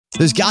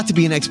There's got to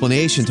be an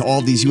explanation to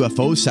all these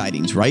UFO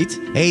sightings, right?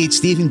 Hey, it's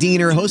Stephen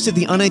Diener, host of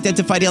the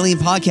Unidentified Alien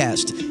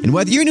Podcast. And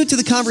whether you're new to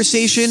the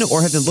conversation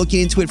or have been looking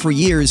into it for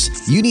years,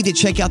 you need to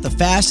check out the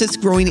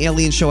fastest growing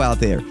alien show out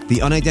there,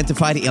 the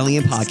Unidentified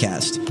Alien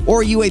Podcast,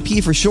 or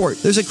UAP for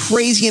short. There's a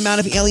crazy amount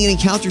of alien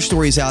encounter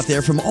stories out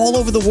there from all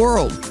over the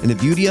world. And the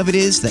beauty of it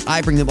is that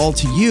I bring them all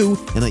to you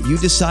and let you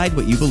decide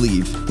what you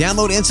believe.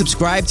 Download and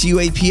subscribe to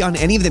UAP on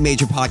any of the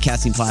major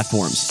podcasting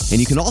platforms. And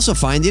you can also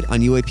find it on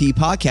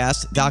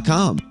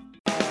UAPpodcast.com.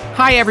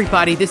 Hi,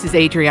 everybody. This is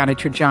Adriana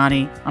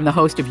Trajani. I'm the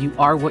host of You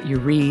Are What You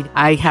Read.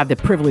 I have the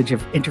privilege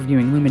of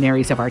interviewing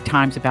luminaries of our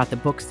times about the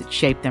books that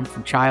shaped them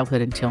from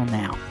childhood until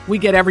now. We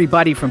get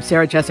everybody from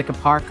Sarah Jessica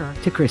Parker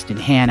to Kristen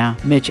Hanna,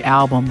 Mitch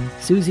Albom,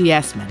 Susie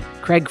Essman,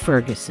 Craig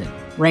Ferguson,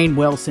 Rainn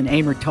Wilson,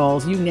 Amor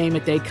Tolls, you name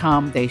it, they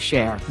come, they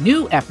share.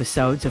 New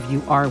episodes of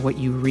You Are What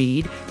You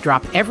Read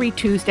drop every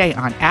Tuesday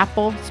on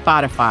Apple,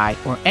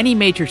 Spotify, or any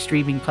major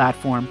streaming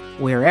platform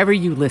wherever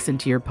you listen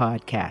to your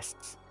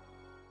podcasts.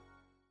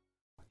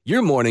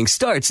 Your morning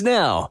starts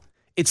now.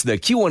 It's the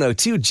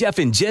Q102 Jeff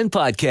and Jen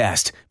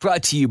podcast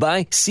brought to you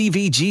by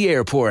CVG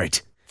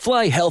Airport.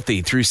 Fly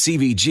healthy through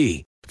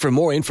CVG. For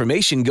more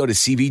information, go to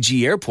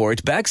CVG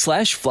Airport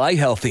 /fly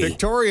healthy.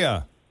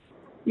 Victoria.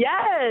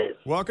 Yes.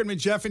 Welcome to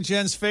Jeff and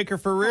Jen's Faker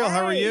for Real.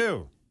 How are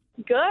you?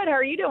 Good. How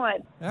are you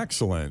doing?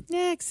 Excellent.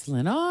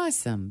 Excellent.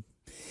 Awesome.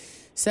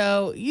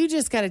 So you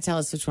just got to tell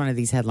us which one of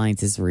these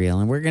headlines is real,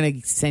 and we're going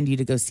to send you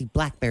to go see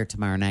Black Bear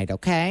tomorrow night,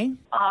 okay?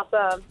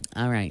 Awesome.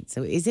 All right.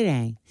 So is it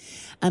A?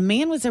 A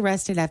man was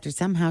arrested after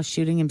somehow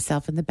shooting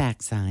himself in the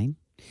backside.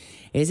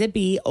 Is it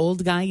B?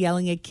 Old guy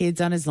yelling at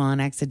kids on his lawn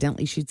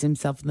accidentally shoots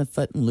himself in the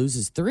foot and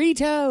loses 3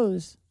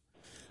 toes.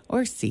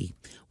 Or C?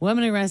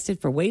 Woman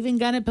arrested for waving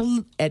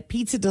gun at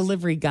pizza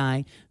delivery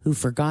guy who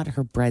forgot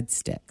her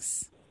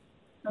breadsticks.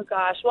 Oh,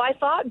 gosh. Well, I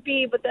thought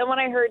B, but then when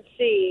I heard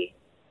C,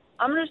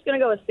 I'm just going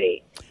to go with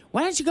C.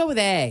 Why don't you go with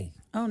A?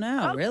 Oh,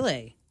 no.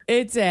 Really?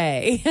 It's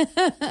A.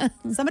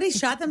 Somebody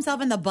shot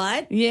themselves in the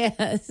butt?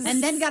 Yes.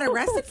 And then got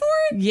arrested for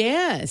it?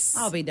 Yes.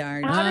 I'll be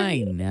darned.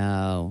 I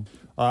know.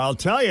 I'll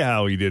tell you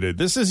how he did it.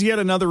 This is yet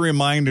another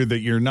reminder that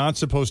you're not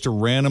supposed to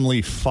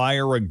randomly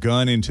fire a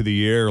gun into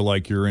the air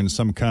like you're in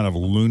some kind of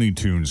Looney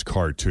Tunes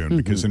cartoon,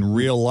 because in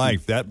real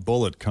life, that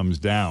bullet comes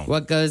down.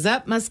 What goes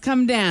up must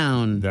come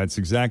down. That's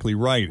exactly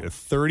right. A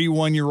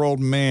 31-year-old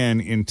man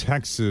in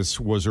Texas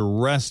was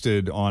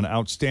arrested on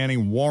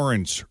outstanding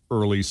warrants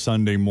early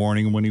Sunday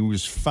morning when he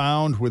was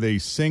found with a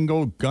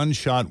single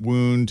gunshot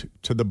wound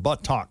to the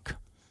buttock.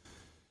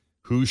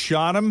 Who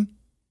shot him?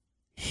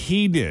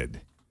 He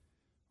did.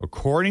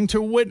 According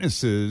to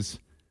witnesses,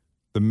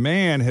 the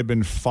man had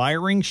been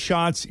firing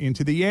shots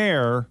into the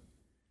air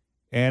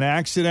and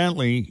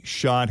accidentally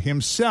shot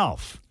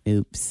himself.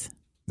 Oops.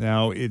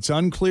 Now, it's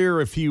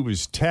unclear if he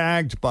was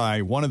tagged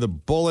by one of the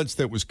bullets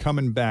that was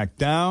coming back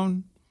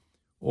down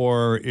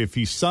or if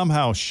he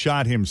somehow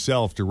shot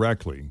himself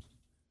directly.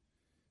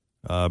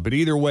 But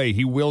either way,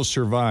 he will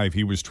survive.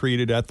 He was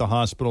treated at the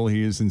hospital.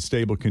 He is in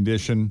stable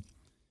condition.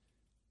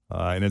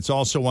 And it's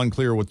also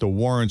unclear what the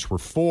warrants were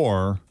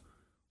for,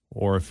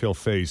 or if he'll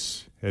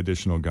face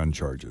additional gun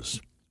charges.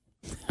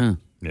 Huh.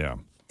 Yeah.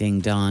 Ding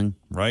dong.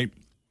 Right.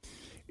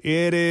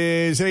 It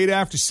is 8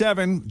 after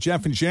 7.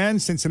 Jeff and Jen,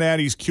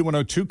 Cincinnati's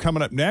Q102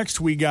 coming up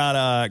next. We got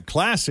a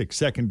classic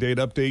second date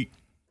update.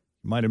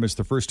 Might have missed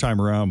the first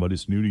time around, but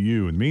it's new to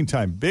you. In the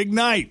meantime, big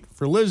night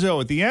for Lizzo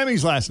at the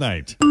Emmys last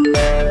night.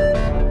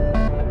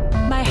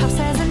 My house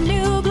has a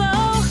new glow.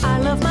 I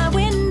love my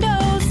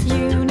windows.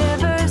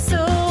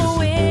 Universal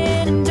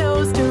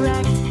Windows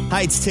Direct.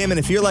 Hi, it's Tim, and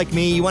if you're like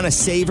me, you want to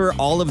savor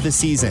all of the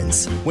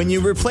seasons. When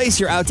you replace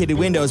your outdated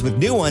windows with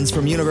new ones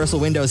from Universal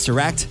Windows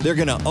Direct, they're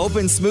going to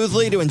open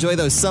smoothly to enjoy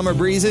those summer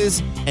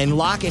breezes and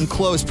lock and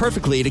close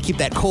perfectly to keep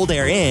that cold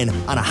air in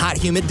on a hot,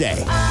 humid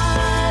day.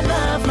 I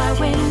love my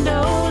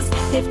windows.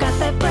 They've got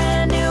that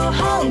brand new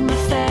home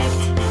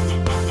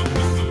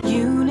effect.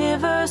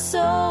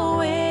 Universal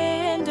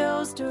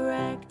Windows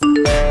Direct.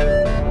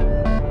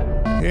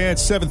 Yeah,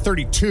 it's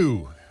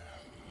 7:32.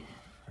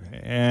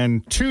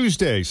 And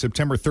Tuesday,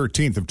 September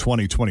 13th of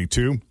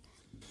 2022,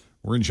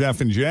 we're in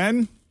Jeff and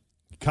Jen.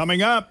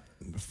 Coming up,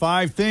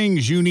 5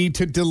 things you need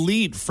to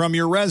delete from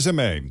your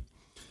resume.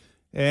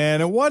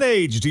 And at what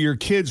age do your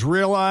kids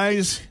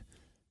realize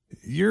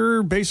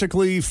you're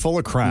basically full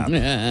of crap?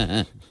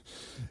 Yeah,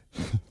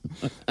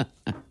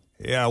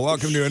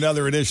 welcome to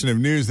another edition of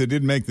News That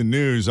Didn't Make the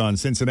News on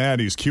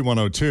Cincinnati's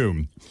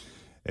Q102.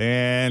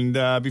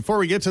 And before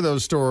we get to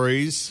those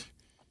stories,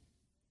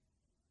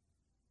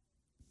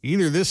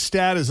 either this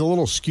stat is a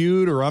little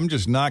skewed or I'm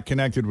just not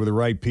connected with the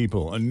right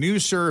people. A new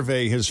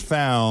survey has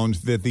found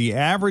that the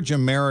average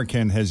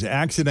American has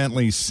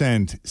accidentally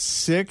sent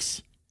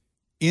 6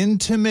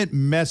 intimate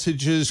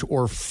messages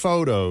or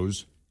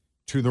photos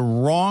to the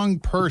wrong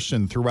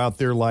person throughout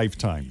their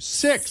lifetime.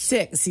 6.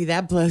 See,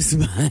 that blows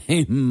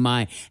my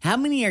mind. How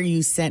many are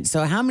you sent?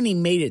 So how many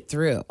made it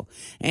through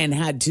and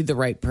had to the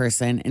right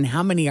person? And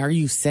how many are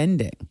you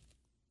sending?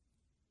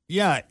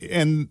 Yeah,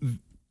 and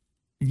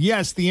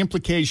yes, the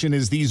implication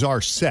is these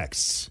are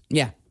sexts.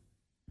 Yeah.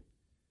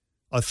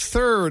 A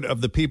third of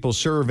the people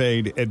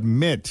surveyed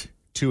admit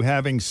to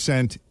having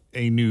sent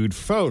a nude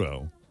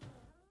photo.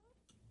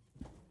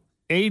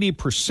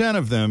 80%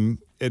 of them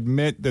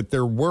admit that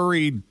they're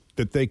worried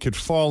that they could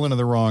fall into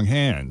the wrong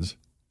hands,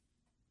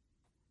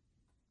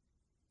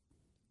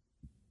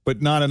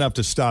 but not enough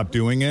to stop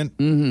doing it.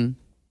 Mm-hmm.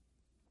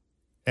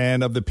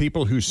 And of the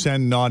people who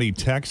send naughty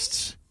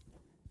texts,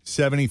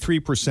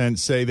 73%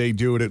 say they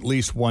do it at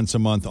least once a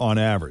month on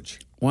average.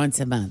 Once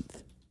a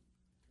month.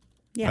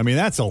 Yeah. I mean,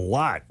 that's a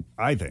lot,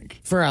 I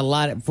think. For a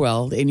lot of,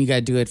 well, and you got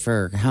to do it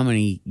for how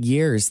many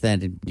years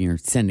that you're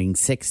sending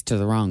 6 to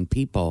the wrong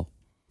people.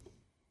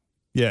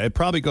 Yeah, it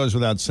probably goes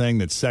without saying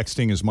that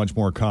sexting is much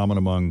more common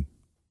among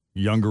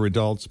younger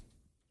adults,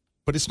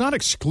 but it's not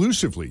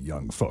exclusively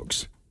young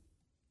folks.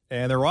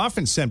 And they're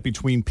often sent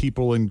between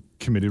people in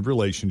committed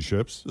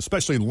relationships,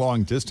 especially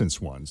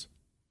long-distance ones.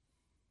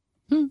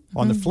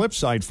 On the flip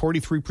side,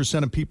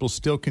 43% of people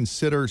still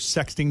consider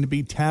sexting to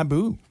be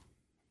taboo.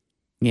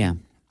 Yeah.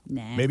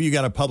 Nah. Maybe you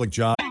got a public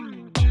job.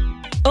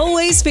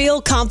 Always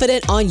feel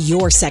confident on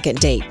your second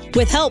date.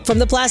 With help from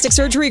the Plastic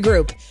Surgery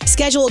Group.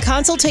 Schedule a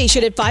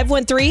consultation at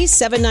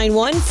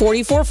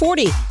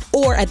 513-791-4440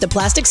 or at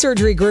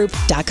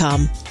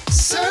theplasticsurgerygroup.com.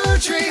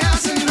 Surgery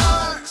has an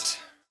art.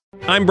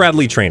 I'm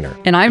Bradley Trainer.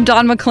 And I'm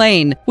Don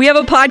McClain. We have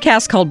a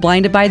podcast called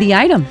Blinded by the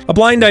Item. A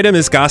blind item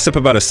is gossip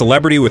about a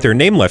celebrity with their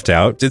name left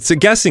out. It's a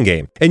guessing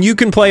game, and you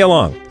can play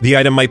along. The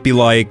item might be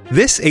like,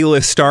 this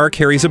A-list star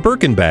carries a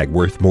Birkin bag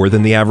worth more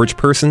than the average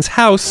person's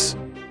house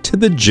to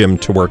the gym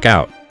to work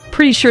out.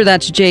 Pretty sure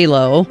that's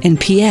J-Lo. And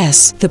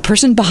P.S. the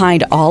person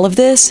behind all of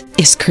this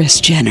is Kris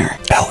Jenner,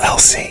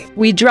 LLC.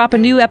 We drop a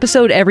new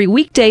episode every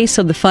weekday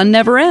so the fun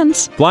never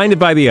ends. Blinded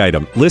by the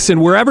Item. Listen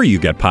wherever you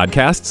get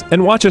podcasts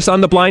and watch us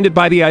on the Blinded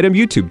by the Item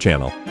YouTube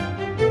channel.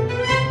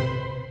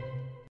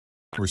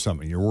 Or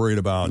something you're worried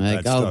about.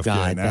 Like, that oh, stuff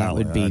God, getting that out.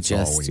 would be That's all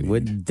we just, need.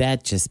 would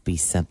that just be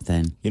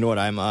something? You know what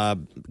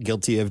I'm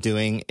guilty of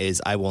doing is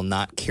I will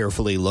not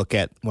carefully look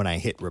at when I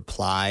hit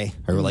reply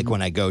or like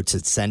when I go to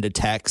send a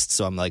text.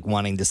 So I'm like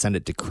wanting to send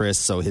it to Chris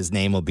so his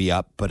name will be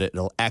up, but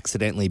it'll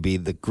accidentally be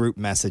the group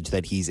message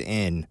that he's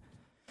in.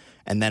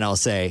 And then I'll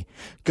say,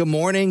 good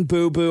morning,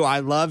 boo-boo. I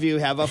love you.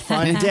 Have a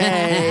fun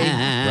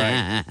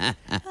day. Right.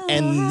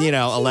 And,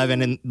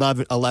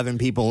 11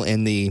 people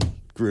in the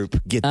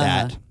group get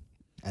that.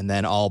 And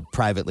then all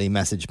privately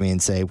message me and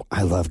say,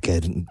 I love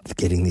getting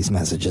these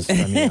messages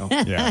from you.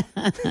 Yeah.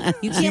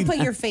 You can't put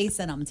your face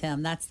in them,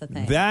 Tim. That's the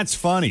thing. That's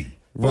funny.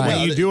 But Right.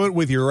 when you do it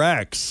with your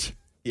ex,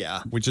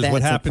 Yeah. which is That's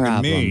what a happened to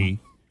problem. me.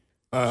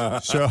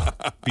 So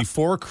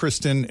before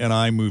Kristen and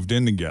I moved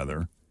in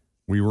together,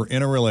 we were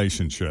in a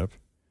relationship.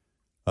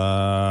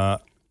 I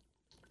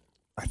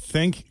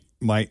think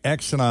my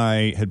ex and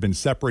I had been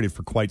separated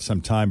for quite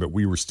some time, but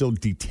we were still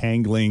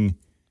detangling,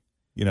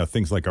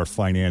 things like our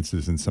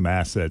finances and some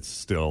assets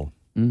still.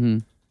 Mm-hmm.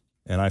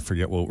 And I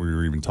forget what we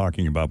were even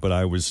talking about, but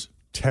I was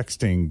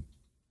texting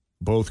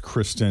both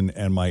Kristen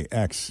and my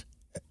ex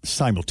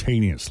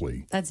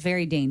simultaneously, That's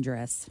very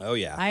dangerous. Oh,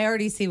 yeah. I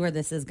already see where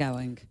this is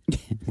going.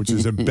 which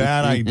is a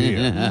bad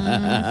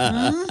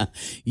idea.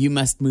 You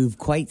must move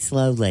quite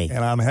slowly.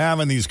 And I'm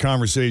having these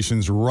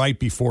conversations right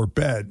before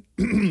bed.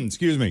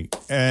 Excuse me.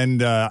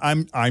 And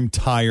I'm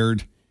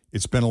tired.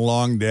 It's been a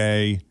long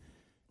day,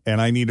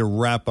 and I need to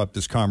wrap up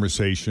this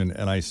conversation.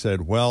 And I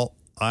said, well,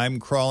 I'm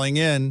crawling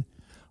in.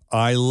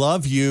 I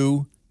love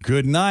you.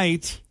 Good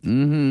night,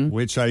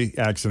 which I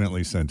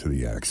accidentally sent to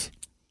the ex.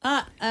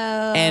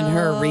 And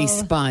her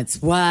response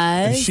And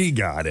was, she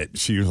got it.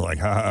 She was like,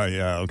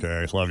 yeah, okay,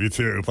 I love you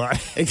too. Bye.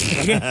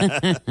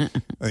 I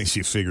think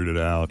she figured it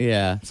out.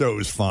 yeah. So it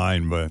was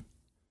fine, but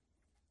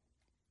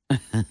you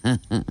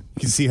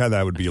can see how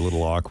that would be a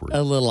little awkward.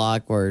 A little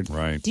awkward.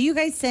 Right. Do you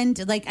guys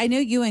send, I know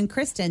you and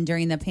Kristen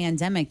during the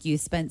pandemic, you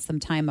spent some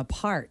time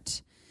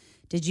apart.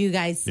 Did you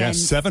guys Yeah, send?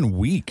 7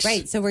 weeks.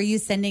 Right. So were you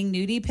sending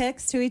nudie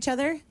pics to each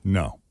other?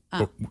 No.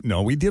 But,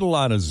 no, we did a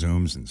lot of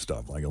Zooms and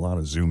stuff, like a lot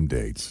of Zoom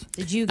dates.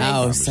 Did you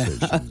Oh, guys?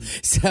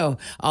 so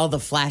all the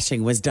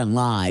flashing was done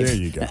live. There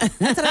you go. That's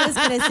what I was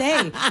going to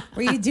say.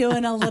 Were you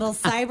doing a little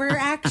cyber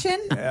action?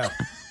 Yeah.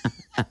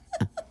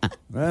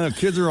 Well, the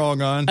kids are all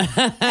gone.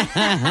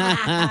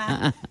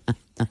 I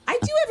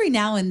do every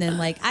now and then.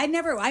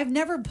 I've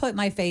never put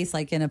my face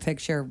in a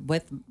picture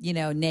with,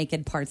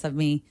 naked parts of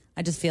me.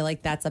 I just feel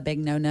like that's a big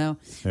no-no.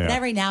 Yeah. But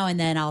every now and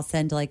then I'll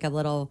send a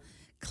little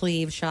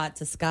cleave shot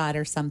to Scott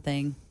or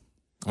something.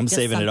 I'm Just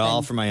saving it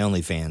all something. for my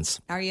OnlyFans.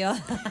 Are you?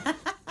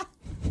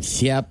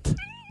 Yep.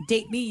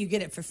 Date me, you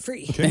get it for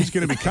free. Tim's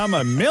going to become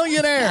a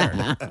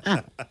millionaire.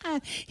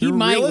 He Through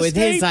might real with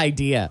his estate?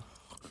 idea.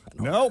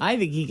 Nope. I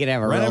think he could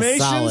have a real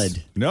Renovations?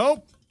 solid.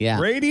 Nope.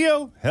 Yeah.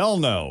 Radio? Hell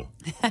no.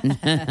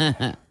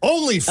 OnlyFans.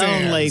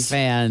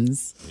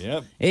 OnlyFans.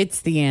 Yep.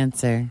 It's the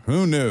answer.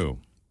 Who knew?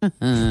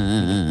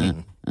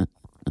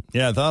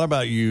 Yeah, I thought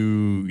about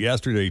you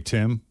yesterday,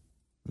 Tim.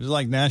 It was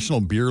like National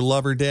Beer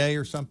Lover Day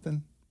or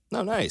something.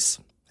 Oh, nice.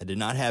 I did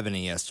not have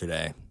any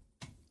yesterday.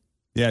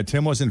 Yeah,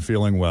 Tim wasn't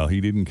feeling well. He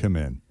didn't come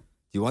in.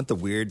 You want the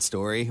weird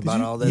story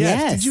about all this?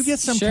 Yes. Did you get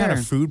some kind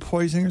of food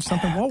poisoning or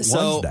something? What was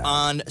that?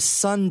 On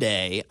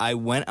Sunday, I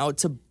went out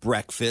to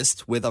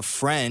breakfast with a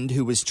friend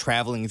who was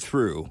traveling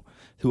through,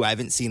 who I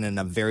haven't seen in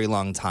a very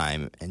long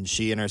time. And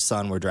she and her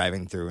son were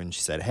driving through, and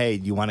she said, hey,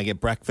 you want to get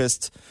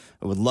breakfast?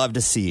 I would love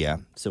to see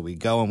you. So we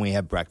go and we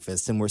have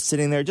breakfast, and we're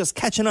sitting there just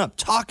catching up,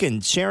 talking,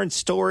 sharing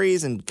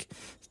stories, and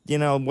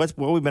what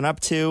we've been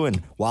up to. And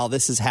while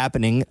this is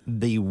happening,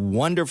 the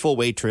wonderful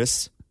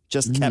waitress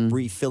just kept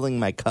refilling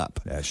my cup.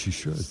 As she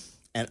should.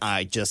 And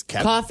I just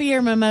kept... Coffee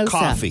or mimosa?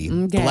 Coffee.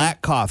 Okay.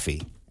 Black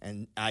coffee.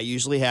 And I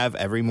usually have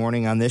every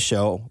morning on this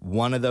show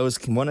one of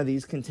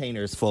these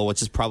containers full,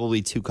 which is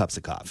probably 2 cups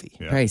of coffee.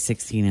 Yeah. Probably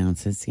 16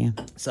 ounces, yeah.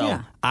 So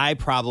I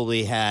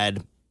probably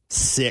had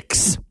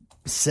 6,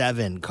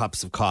 7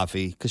 cups of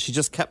coffee because she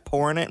just kept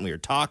pouring it, and we were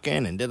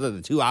talking, and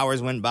the 2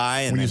 hours went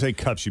by. And when you say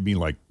cups, you mean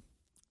like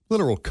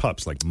literal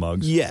cups, like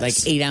mugs? Yes. Like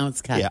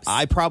 8-ounce cups. Yeah,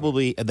 I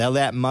probably,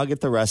 that mug at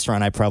the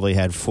restaurant, I probably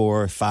had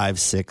 4, 5,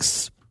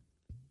 6,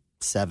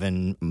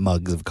 7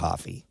 mugs of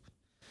coffee.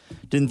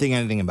 Didn't think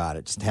anything about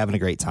it, just having a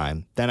great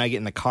time. Then I get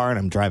in the car and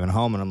I'm driving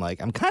home, and I'm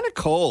like, I'm kind of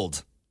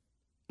cold.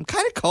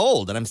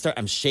 And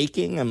I'm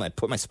shaking. I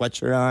put my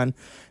sweatshirt on.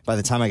 By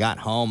the time I got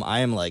home,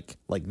 I am like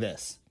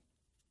this.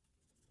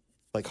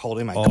 Like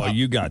holding my cup. Oh,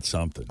 you got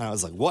something. And I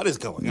was like, what is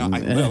going on?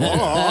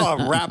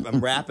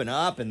 I'm wrapping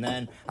up, and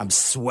then I'm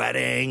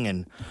sweating,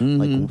 and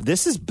like,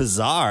 this is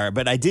bizarre,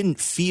 but I didn't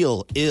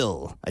feel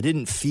ill. I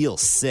didn't feel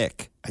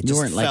sick. I just you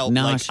weren't felt like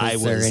nauseous like I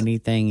was, or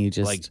anything. You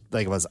just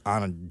like I was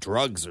on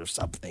drugs or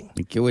something.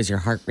 Like it was your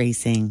heart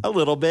racing? A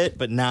little bit,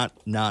 but not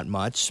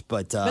much.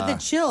 But the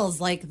chills,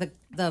 like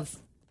the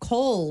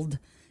cold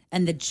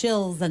and the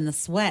chills and the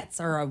sweats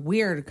are a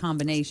weird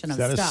combination of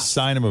stuff. Is that a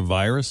sign of a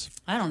virus?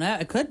 I don't know.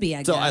 It could be, I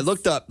guess. So I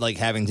looked up like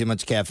having too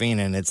much caffeine,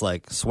 and it's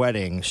like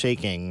sweating,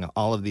 shaking,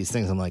 all of these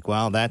things. I'm like,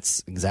 well,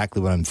 that's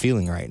exactly what I'm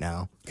feeling right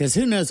now. Because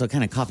who knows what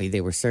kind of coffee they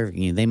were serving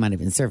you. They might have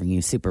been serving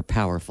you super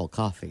powerful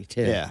coffee,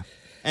 too. Yeah.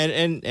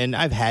 And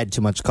I've had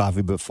too much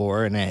coffee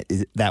before, and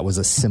that was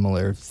a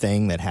similar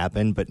thing that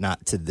happened, but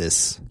not to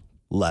this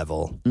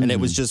level. And it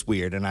was just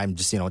weird. And I'm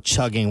just,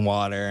 chugging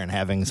water and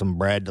having some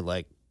bread to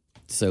like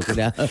soak it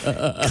up,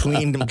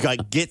 clean,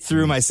 like get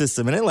through my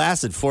system. And it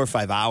lasted 4 or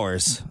 5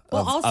 hours.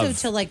 Well,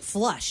 to like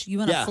flush. You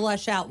want to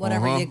flush out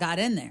whatever you got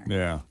in there.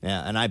 Yeah.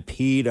 Yeah. And I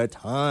peed a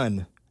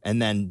ton. And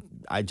then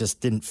I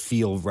just didn't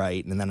feel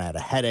right. And then I had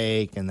a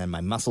headache, and then my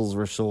muscles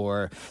were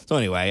sore. So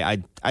anyway,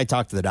 I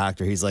talked to the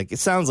doctor. He's like, it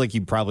sounds like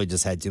you probably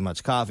just had too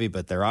much coffee,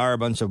 but there are a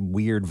bunch of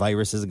weird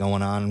viruses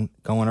going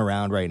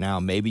around right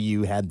now. Maybe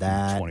you had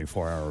that.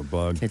 24-hour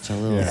bug. Catch a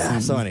little something.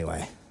 So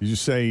anyway. Did you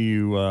say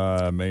you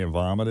may have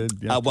vomited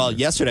yesterday? Well,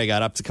 yesterday I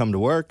got up to come to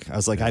work. I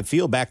was like, I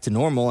feel back to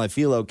normal. I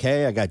feel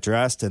okay. I got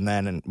dressed, and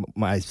then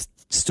I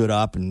stood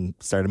up and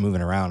started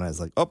moving around. I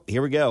was like, oh,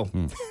 here we go.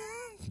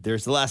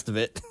 There's the last of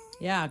it.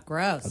 Yeah,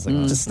 gross. I was like,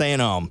 I'm just staying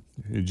home.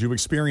 Did you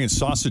experience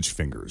sausage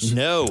fingers?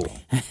 No.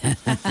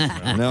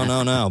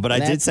 No. But I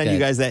did send you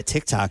guys that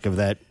TikTok of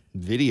that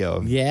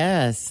video.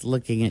 Yes,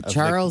 looking at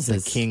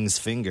Charles's. The king's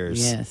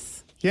fingers.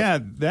 Yes. Yeah,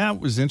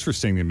 that was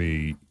interesting to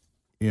me,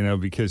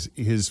 because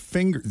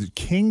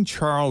King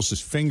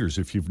Charles's fingers,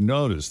 if you've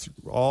noticed,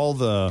 all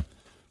the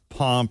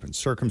pomp and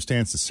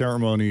circumstance, the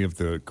ceremony of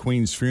the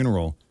Queen's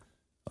funeral,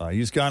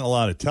 he's gotten a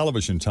lot of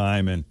television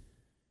time, and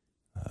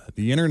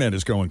the internet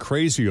is going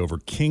crazy over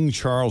King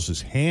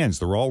Charles's hands.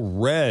 They're all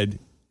red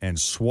and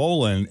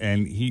swollen,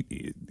 and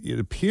it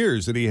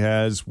appears that he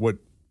has what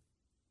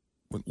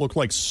look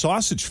like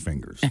sausage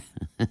fingers.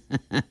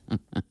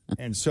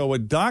 And so a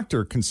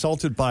doctor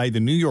consulted by the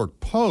New York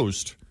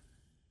Post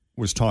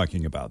was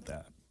talking about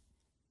that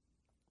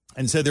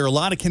and said there are a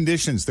lot of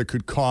conditions that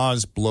could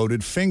cause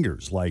bloated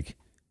fingers, like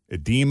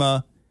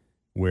edema,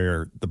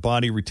 where the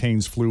body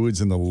retains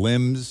fluids in the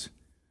limbs.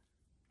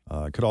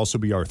 It could also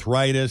be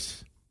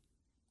arthritis.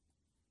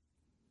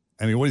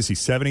 I mean, what is he,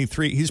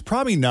 73? He's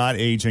probably not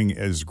aging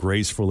as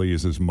gracefully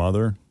as his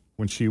mother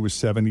when she was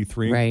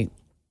 73. Right.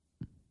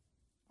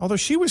 Although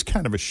she was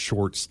kind of a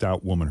short,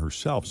 stout woman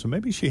herself, so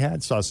maybe she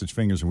had sausage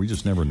fingers and we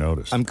just never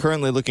noticed. I'm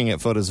currently looking at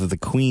photos of the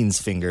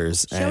Queen's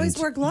fingers. She always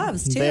wore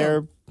gloves,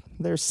 too.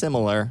 They're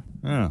similar.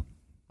 Yeah.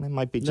 It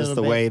might be just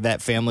the way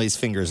that family's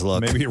fingers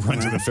look. Maybe it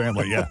runs in the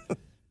family, yeah.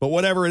 But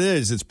whatever it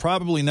is, it's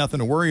probably nothing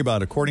to worry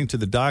about. According to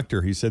the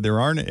doctor, he said there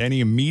aren't any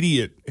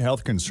immediate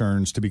health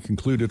concerns to be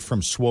concluded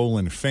from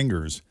swollen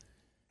fingers,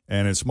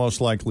 and it's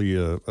most likely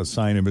a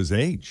sign of his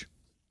age.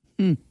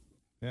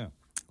 Yeah.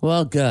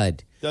 Well,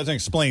 good. Doesn't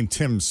explain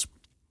Tim's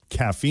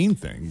caffeine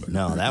thing. But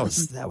no, that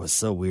was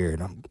so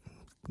weird. I'm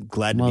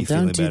glad to well, be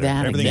feeling don't do better.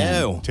 that Everything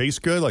again. tastes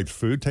good. Like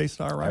food tastes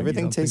all right.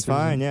 Everything tastes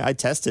fine. Yeah, I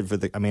tested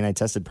I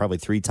tested probably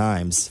 3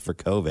 times for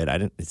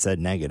COVID. It said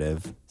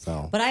negative.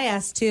 So, but I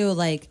asked too,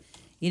 like,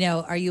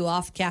 are you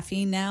off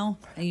caffeine now?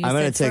 And you I'm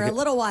going to take for a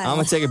little while. I'm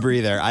going to take a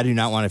breather. I do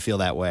not want to feel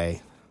that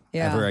way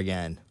ever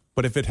again.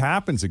 But if it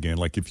happens again,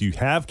 like if you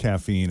have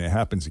caffeine, it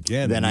happens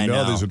again, then I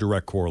know there's a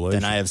direct correlation.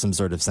 Then I have some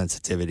sort of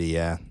sensitivity.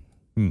 Yeah.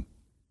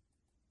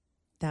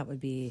 That would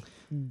be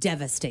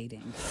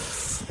devastating.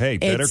 Hey,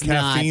 better It's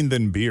caffeine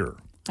than beer.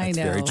 I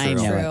know. Very true. I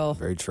know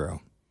Very true.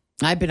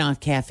 I've been off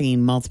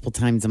caffeine multiple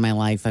times in my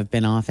life. I've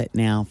been off it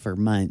now for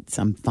months.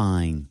 I'm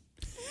fine.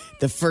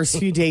 The first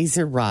few days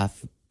are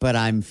rough, but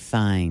I'm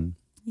fine.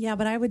 Yeah,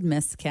 but I would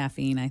miss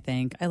caffeine, I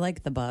think. I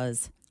like the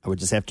buzz. I would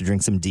just have to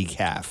drink some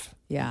decaf.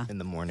 Yeah. In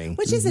the morning.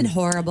 Which isn't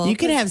horrible. You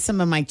could have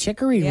some of my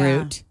chicory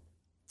root.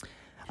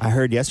 I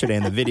heard yesterday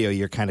in the video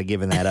you're kind of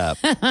giving that up.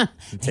 I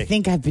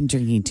think I've been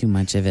drinking too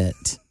much of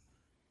it.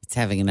 It's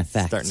having an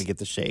effect. Starting to get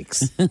the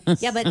shakes.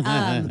 Yeah, but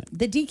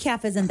the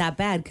decaf isn't that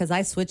bad because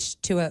I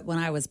switched to it when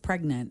I was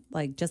pregnant,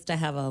 like just to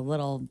have a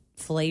little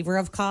flavor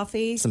of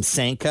coffee. Some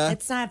Sanka.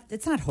 It's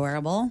not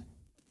horrible.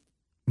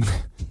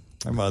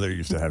 My mother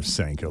used to have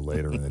Sanka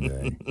later in the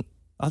day.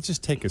 I'll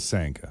just take a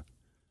Sanka.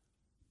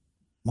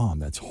 Mom,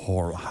 that's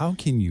horrible. How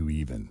can you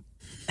even?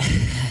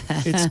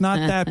 It's not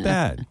that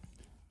bad.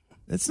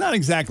 It's not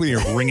exactly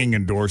a ringing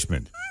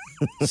endorsement.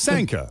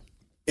 Sanka,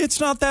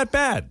 it's not that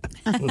bad.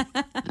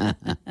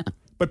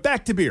 But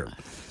back to beer.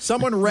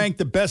 Someone ranked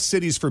the best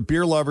cities for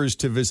beer lovers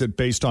to visit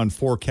based on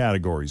 4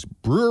 categories: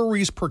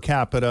 breweries per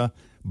capita,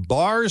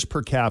 bars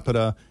per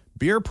capita,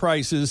 beer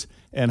prices,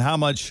 and how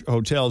much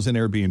hotels and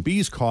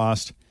Airbnbs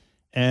cost.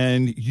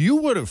 And you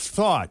would have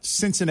thought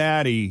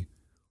Cincinnati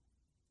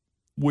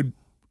would,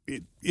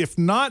 if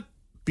not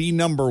be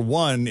number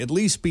 1, at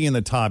least be in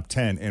the top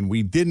 10. And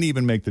we didn't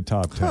even make the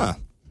top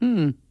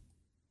 10.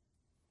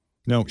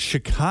 No,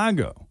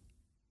 Chicago,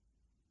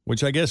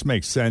 which I guess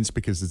makes sense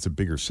because it's a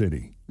bigger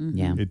city.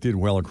 Yeah. It did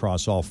well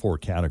across all 4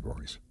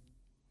 categories.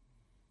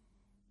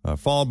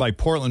 Followed by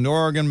Portland,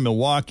 Oregon,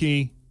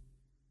 Milwaukee.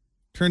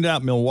 Turned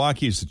out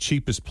Milwaukee is the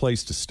cheapest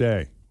place to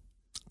stay.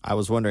 I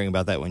was wondering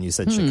about that when you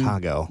said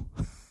Chicago.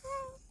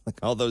 Like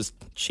all those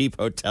cheap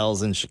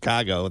hotels in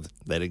Chicago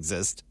that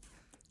exist.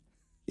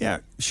 Yeah,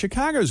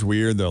 Chicago's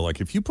weird, though. Like,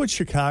 if you put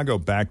Chicago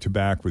back to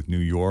back with New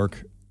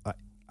York,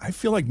 I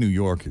feel like New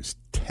York is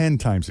 10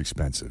 times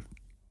expensive.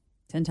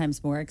 10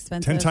 times more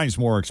expensive? 10 times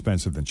more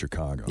expensive than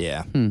Chicago.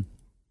 Yeah.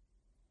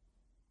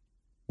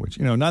 Which,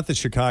 not that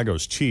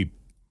Chicago's cheap,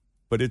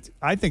 but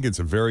I think it's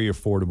a very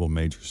affordable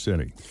major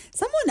city.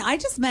 I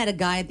just met a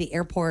guy at the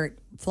airport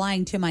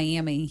flying to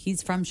Miami.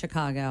 He's from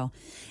Chicago.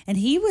 And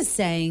he was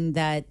saying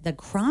that the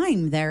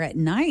crime there at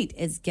night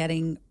is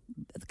getting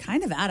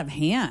kind of out of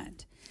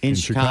hand. In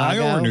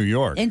Chicago or New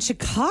York? In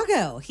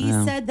Chicago. He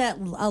said that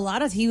a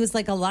lot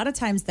of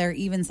times they're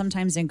even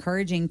sometimes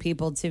encouraging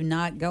people to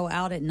not go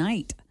out at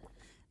night,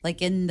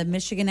 like in the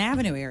Michigan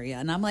Avenue area.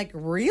 And I'm like,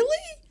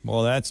 really?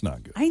 Well, that's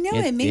not good. I know.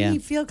 It made me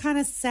feel kind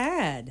of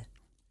sad.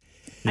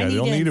 Yeah,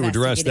 they'll need to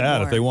address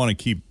that if they want to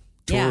keep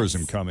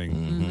tourism Yes. coming.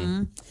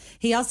 Mm-hmm.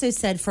 He also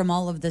said from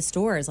all of the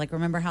stores, like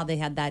remember how they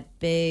had that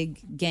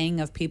big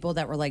gang of people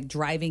that were like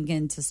driving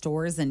into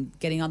stores and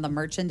getting on the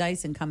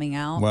merchandise and coming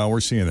out? Well, we're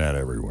seeing that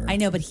everywhere. I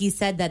know, but he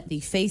said that the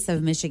face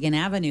of Michigan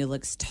Avenue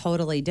looks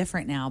totally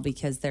different now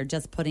because they're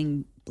just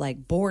putting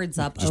like boards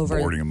up Just over.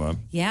 boarding them up.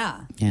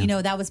 Yeah.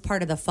 Yeah. That was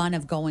part of the fun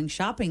of going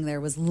shopping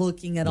there was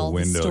looking at The all the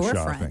window storefronts.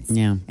 shopping.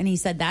 Yeah. And he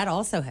said that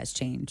also has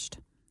changed.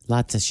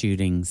 Lots of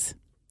shootings.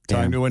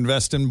 Time to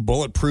invest in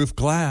bulletproof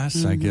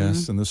glass, I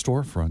guess, in the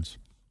storefronts.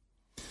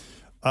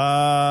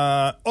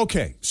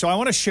 Okay, so I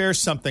want to share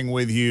something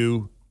with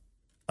you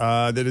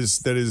that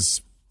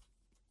is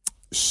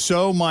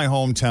so my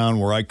hometown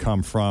where I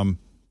come from.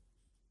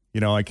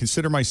 I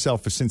consider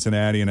myself a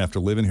Cincinnatian after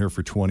living here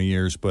for 20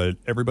 years, but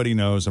everybody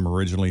knows I'm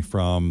originally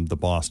from the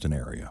Boston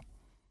area.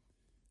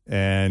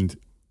 And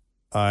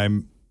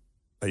I'm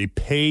a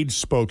paid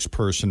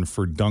spokesperson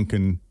for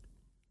Dunkin'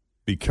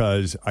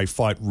 because I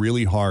fought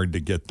really hard to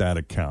get that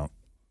account.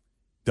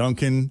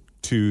 Dunkin'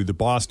 to the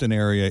Boston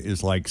area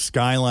is like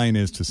Skyline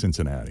is to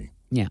Cincinnati.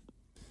 Yeah.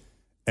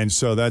 And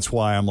so that's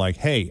why I'm like,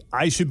 hey,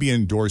 I should be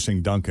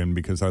endorsing Dunkin'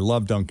 because I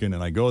love Dunkin'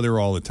 and I go there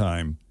all the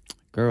time.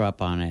 Grew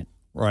up on it.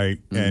 Right.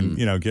 And,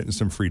 getting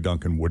some free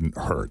Dunkin' wouldn't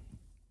hurt.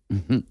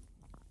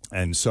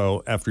 And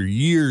so after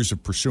years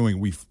of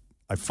pursuing,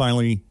 I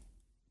finally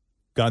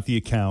got the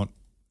account.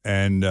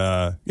 And,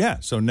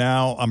 so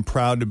now I'm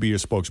proud to be a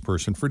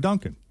spokesperson for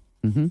Dunkin'.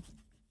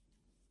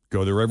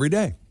 Go there every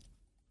day.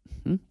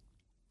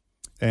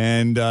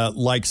 And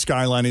like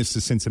Skyline is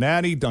to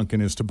Cincinnati,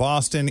 Dunkin' is to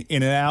Boston,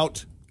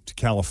 In-N-Out to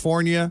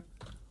California,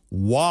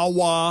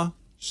 Wawa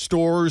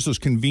stores, those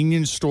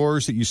convenience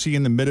stores that you see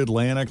in the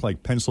Mid-Atlantic,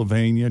 like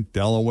Pennsylvania,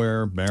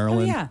 Delaware,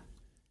 Maryland. Oh, yeah.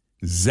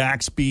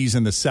 Zaxby's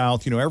in the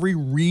South. Every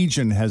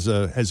region has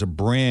a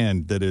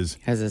brand that is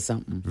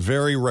something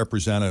very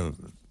representative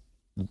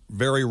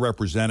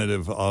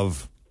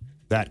of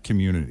that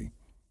community.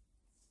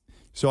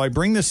 So I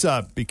bring this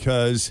up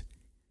because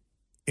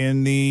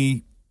in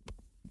the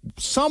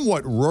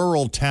somewhat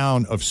rural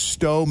town of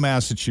Stowe,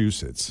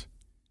 Massachusetts,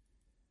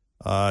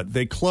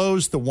 they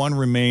closed the one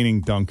remaining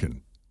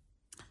Dunkin'.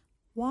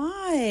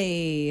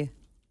 Why?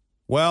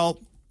 Well,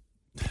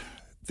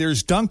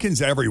 there's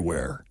Dunkins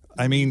everywhere.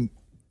 I mean,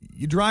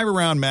 you drive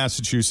around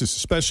Massachusetts,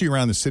 especially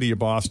around the city of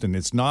Boston,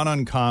 it's not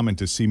uncommon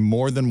to see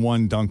more than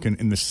one Dunkin'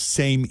 in the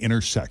same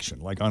intersection,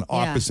 like on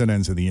opposite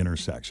ends of the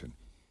intersection.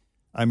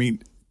 I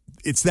mean,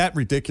 it's that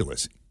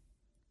ridiculous.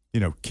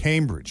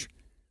 Cambridge,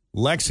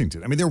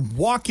 Lexington. I mean, they're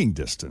walking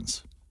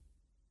distance.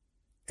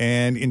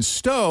 And in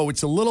Stowe,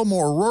 it's a little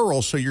more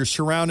rural, so you're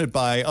surrounded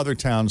by other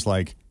towns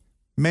like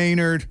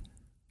Maynard,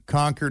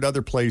 Concord,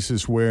 other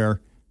places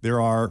where there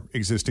are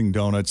existing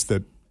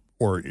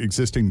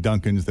existing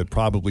Dunkins that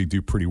probably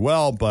do pretty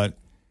well, but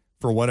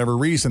for whatever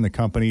reason, the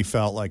company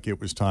felt like it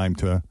was time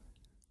to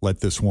let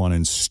this one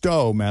in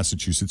Stowe,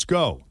 Massachusetts,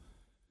 go.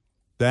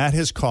 That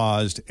has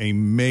caused a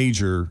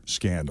major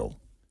scandal.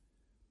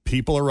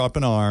 People are up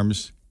in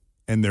arms,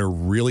 and they're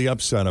really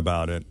upset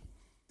about it.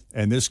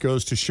 And this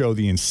goes to show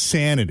the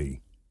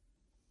insanity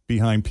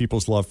behind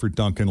people's love for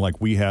Dunkin' like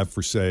we have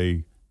for,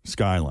 say,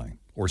 Skyline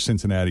or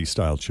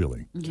Cincinnati-style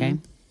chili. Okay.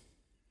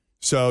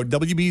 So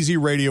WBZ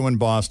Radio in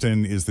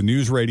Boston is the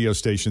news radio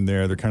station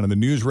there. They're kind of the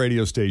news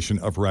radio station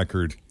of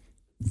record.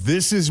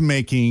 This is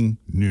making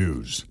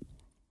news.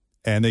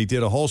 And they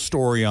did a whole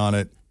story on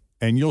it.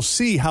 And you'll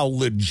see how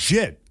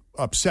legit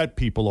upset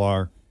people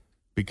are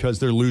because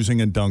they're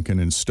losing a Dunkin'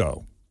 in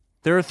Stowe.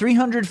 There are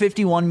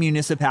 351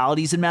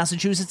 municipalities in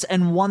Massachusetts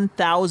and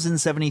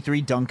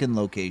 1,073 Dunkin'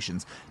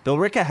 locations.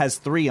 Billerica has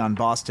 3 on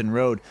Boston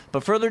Road.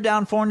 But further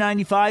down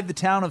 495, the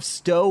town of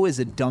Stowe is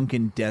a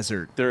Dunkin'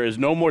 desert. There is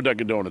no more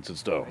Dunkin' Donuts in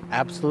Stowe.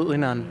 Absolutely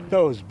none.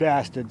 Those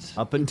bastards.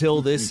 Up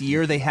until this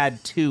year, they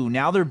had 2.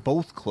 Now they're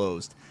both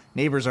closed.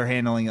 Neighbors are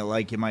handling it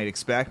like you might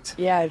expect.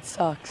 Yeah, it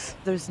sucks.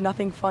 There's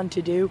nothing fun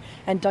to do,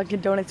 and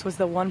Dunkin' Donuts was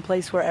the one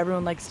place where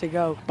everyone likes to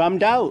go.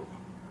 Bummed out.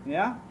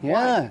 Yeah?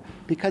 Yeah,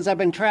 because I've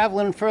been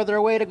traveling further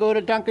away to go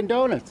to Dunkin'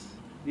 Donuts.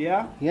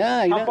 Yeah?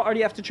 Yeah. How far do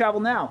you have to travel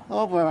now?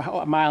 Over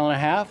a mile and a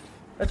half.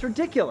 That's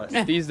ridiculous.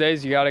 These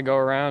days, you got to go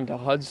around to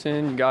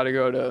Hudson. You got to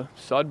go to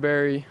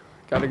Sudbury.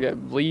 Got to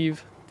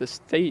leave the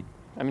state.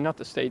 I mean, not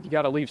the state. You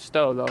got to leave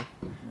Stowe, though.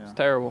 Yeah. It's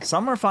terrible.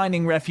 Some are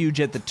finding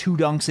refuge at the 2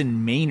 Dunks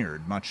in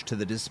Maynard, much to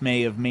the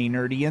dismay of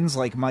Maynardians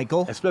like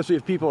Michael. Especially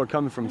if people are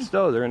coming from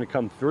Stowe, they're going to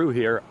come through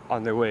here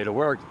on their way to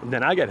work.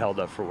 Then I get held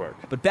up for work.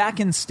 But back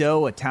in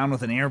Stowe, a town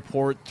with an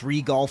airport,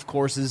 3 golf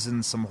courses,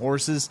 and some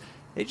horses,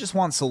 they just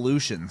want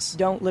solutions.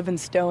 Don't live in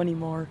Stowe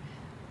anymore.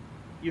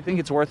 You think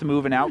it's worth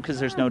moving out because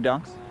there's no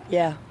Dunks?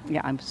 Yeah.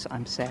 Yeah,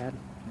 I'm sad.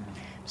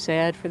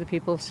 Sad for the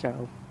people of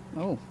Stowe.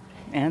 Oh,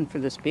 and for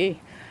this bee.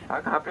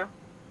 I copy.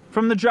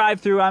 From the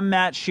drive-thru, I'm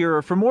Matt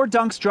Shearer. For more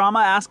Dunks drama,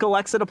 ask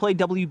Alexa to play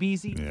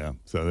WBZ. Yeah,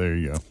 so there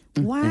you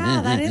go.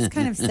 Wow, that is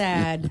kind of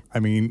sad. I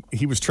mean,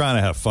 he was trying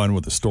to have fun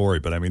with the story,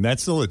 but I mean,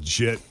 that's a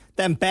legit.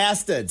 Them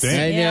bastards.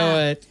 I know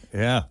it.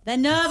 Yeah. The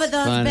nerve of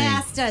those Funny.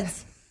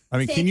 bastards. I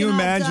mean, can Taking you out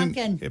imagine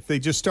Dunkin'. if they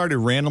just started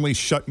randomly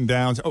shutting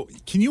down? Oh,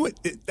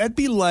 that'd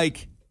be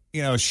like,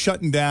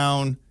 shutting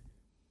down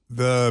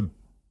the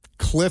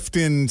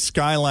Clifton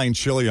Skyline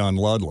Chili on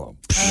Ludlow.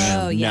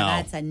 Oh, yeah, No.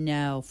 that's a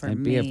no for That'd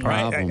me. be a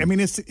problem. I mean,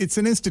 it's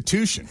an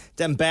institution.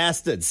 Them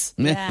bastards.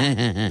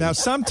 Yeah. Now,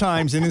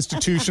 sometimes an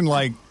institution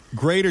like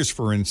Graders,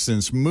 for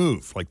instance,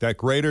 move. Like that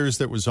Graders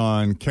that was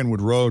on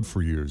Kenwood Road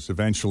for years.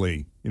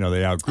 Eventually,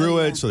 they outgrew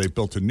it, so they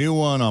built a new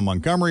one on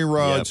Montgomery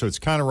Road. Yep. So it's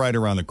kind of right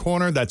around the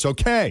corner. That's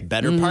okay.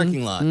 Better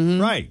parking lot.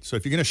 Right. So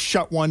if you're going to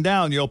shut one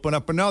down, you open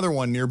up another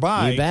one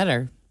nearby You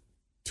better.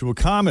 to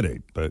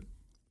accommodate. But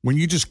when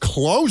you just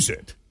close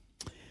it,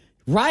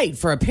 Right,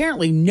 for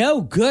apparently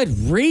no good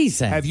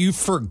reason. have you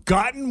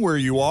forgotten where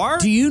you are?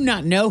 Do you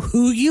not know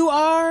who you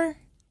are?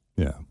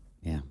 Yeah.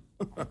 Yeah.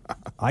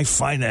 I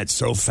find that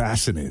so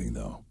fascinating,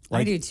 though.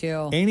 I do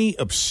too. Any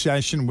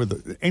obsession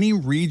any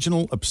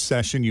regional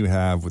obsession you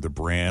have with a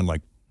brand,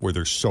 like where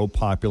they're so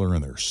popular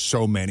and there's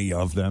so many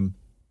of them,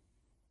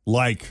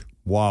 like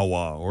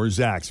Wawa or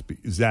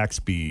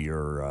Zaxby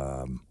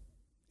or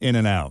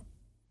In-N-Out.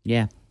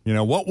 Yeah.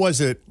 What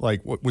was it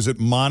like? What was it?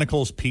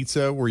 Monocle's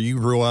Pizza, where you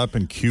grew up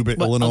in Cuba,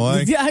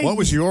 Illinois? What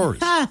was yours?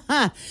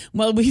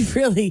 Well,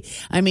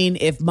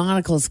 if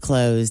Monocle's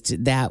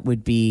closed, that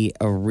would be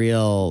a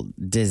real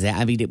disaster.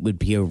 I mean, it would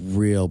be a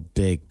real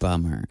big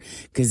bummer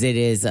because it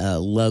is a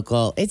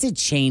local. It's a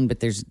chain, but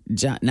there's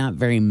not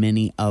very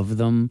many of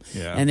them,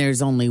 and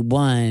there's only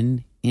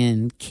one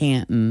in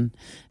Canton,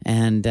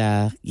 and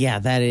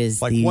that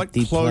is like the what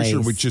closure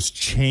place. would just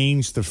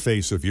change the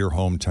face of your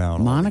hometown?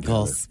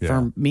 Monocle's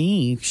altogether? for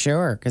me,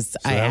 sure, because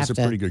I that have was a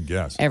to. pretty good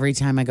guess. Every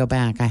time I go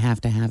back, I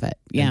have to have it.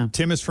 Yeah. And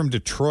Tim is from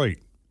Detroit.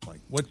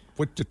 Like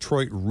what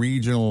Detroit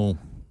regional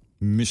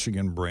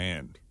Michigan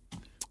brand?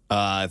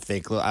 If they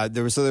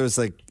there was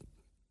like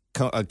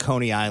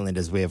Coney Island,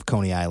 as we have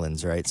Coney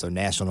Islands, right? So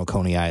National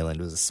Coney Island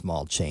was a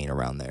small chain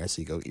around there.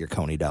 So you go get your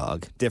Coney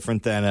dog.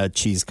 Different than a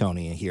cheese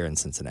Coney here in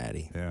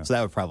Cincinnati. Yeah. So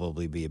that would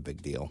probably be a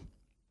big deal.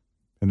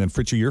 And then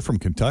Fritchie, you're from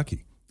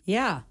Kentucky.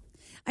 Yeah.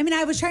 I mean,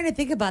 I was trying to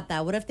think about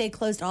that. What if they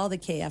closed all the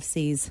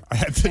KFCs? I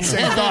had the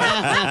same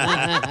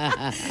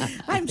thought.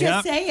 I'm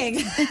just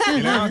saying.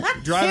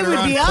 Driving It would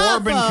around be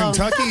Corbin, awful.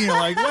 Kentucky, you're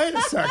like, wait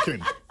a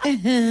second.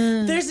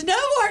 There's no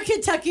more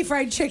Kentucky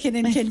Fried Chicken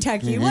in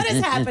Kentucky. What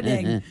is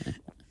happening?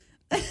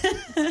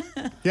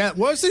 Yeah,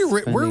 where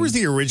was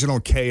the original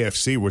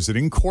KFC? Was it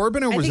in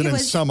Corbin or was it in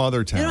some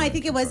other town? No, I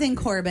think it was in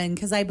Corbin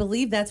because I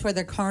believe that's where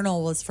the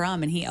Colonel was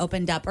from, and he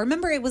opened up.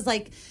 Remember, it was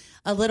like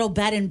a little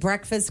bed and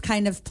breakfast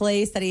kind of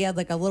place that he had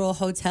like a little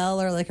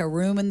hotel or like a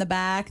room in the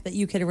back that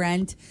you could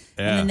rent.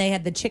 Yeah. And then they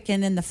had the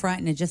chicken in the front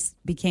and it just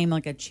became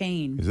like a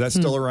chain. Is that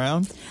still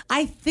around?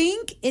 I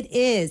think it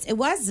is. It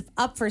was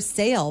up for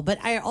sale, but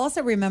I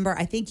also remember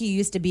I think you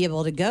used to be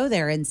able to go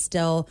there and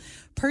still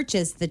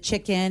purchase the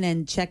chicken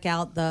and check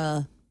out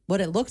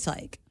what it looked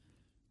like.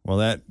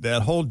 Well,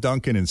 that whole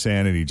Dunkin'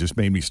 insanity just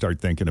made me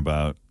start thinking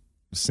about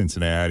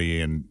Cincinnati,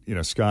 and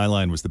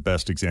Skyline was the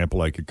best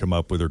example I could come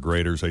up with, or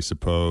Graders, I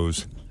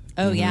suppose.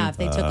 Oh yeah, if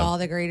they took all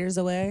the graders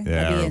away,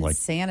 that'd be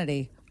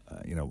insanity.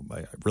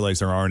 I realize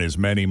there aren't as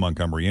many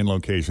Montgomery Inn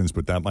locations,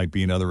 but that might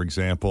be another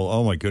example.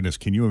 Oh my goodness,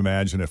 can you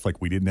imagine if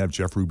we didn't have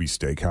Jeff Ruby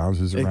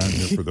steakhouses around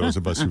here for those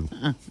of us who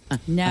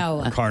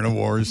no are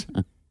carnivores?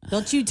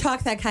 Don't you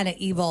talk that kind of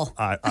evil.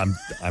 I'm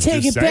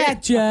Take just it saying.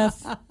 back,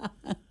 Jeff.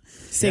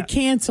 Say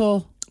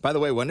cancel. By the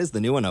way, when is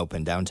the new one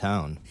open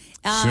downtown?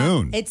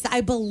 Soon.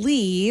 I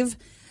believe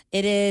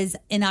it is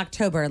in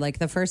October, like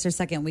the first or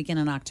second weekend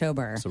in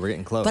October. So we're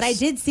getting close. But I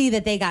did see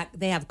that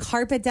they have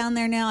carpet down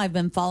there now. I've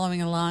been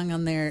following along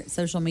on their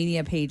social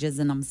media pages,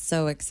 and I'm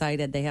so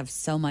excited. They have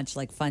so much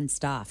fun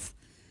stuff.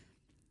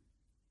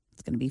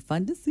 It's going to be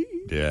fun to see.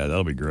 Yeah,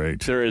 that'll be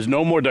great. There is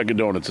no more Dunkin'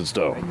 Donuts in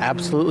Stowe.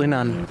 Absolutely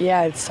none.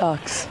 Yeah, it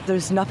sucks.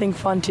 There's nothing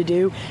fun to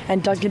do,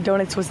 and Dunkin'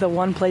 Donuts was the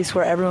one place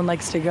where everyone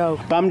likes to go.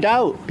 Bummed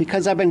out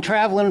because I've been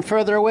traveling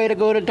further away to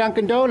go to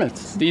Dunkin'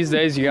 Donuts. These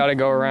days, you got to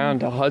go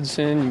around to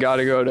Hudson. You got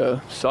to go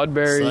to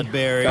Sudbury.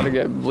 Got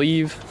to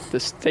leave the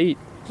state.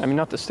 I mean,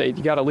 not the state.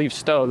 You got to leave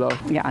Stowe, though.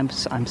 Yeah, I'm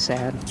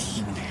sad.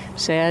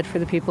 Sad for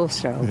the people of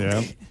Stowe.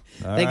 Yeah.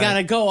 They got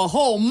to go a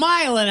whole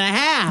mile and a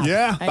half.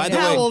 Yeah. By the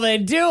How way, will they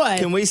do it?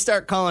 Can we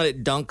start calling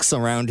it Dunks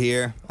around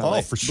here?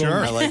 For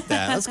sure. I like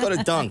that. Let's go to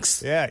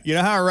Dunks. Yeah. You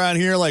know how around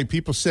here,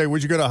 people say,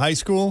 where'd you go to high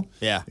school?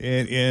 Yeah.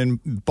 In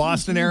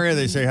Boston area,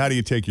 they say, how do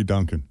you take your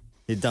Dunkin'?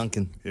 Your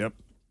Dunkin'. Yep.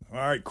 All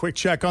right, quick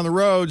check on the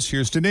roads.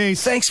 Here's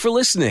Denise. Thanks for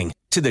listening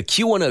to the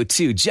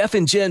Q102 Jeff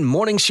and Jen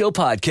Morning Show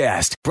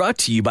podcast, brought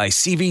to you by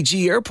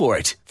CVG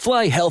Airport.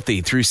 Fly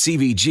healthy through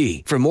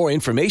CVG. For more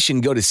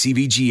information, go to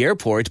CVG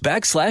Airport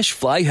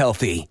 /fly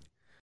healthy.